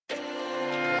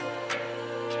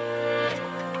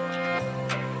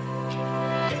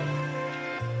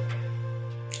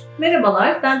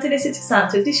Merhabalar, Dental Estetik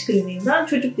Center Diş Kliniğinden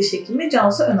çocuk diş hekimi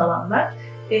Cansu Önalan ben.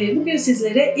 Bugün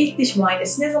sizlere ilk diş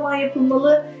muayenesi ne zaman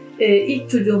yapılmalı, ilk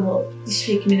çocuğumu diş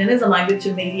hekimine ne zaman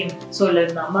götürmeliyim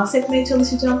sorularından bahsetmeye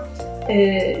çalışacağım.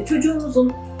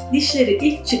 Çocuğumuzun dişleri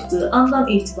ilk çıktığı andan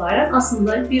itibaren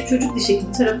aslında bir çocuk diş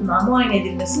hekimi tarafından muayene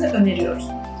edilmesini öneriyoruz.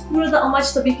 Burada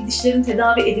amaç tabii ki dişlerin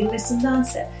tedavi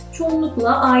edilmesindense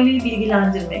çoğunlukla aileyi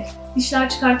bilgilendirmek, dişler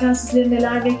çıkarken sizleri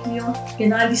neler bekliyor,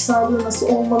 genel diş sağlığı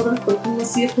nasıl olmalı, bakım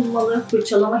nasıl yapılmalı,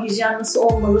 fırçalama, hijyen nasıl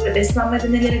olmalı ve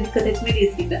beslenmede nelere dikkat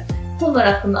etmeliyiz gibi konular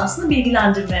hakkında aslında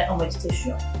bilgilendirme amacı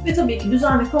taşıyor. Ve tabii ki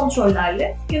düzenli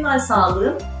kontrollerle genel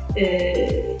sağlığın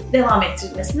devam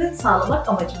ettirilmesini sağlamak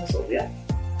amacımız oluyor.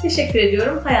 Teşekkür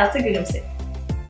ediyorum. Hayata gülümseyin.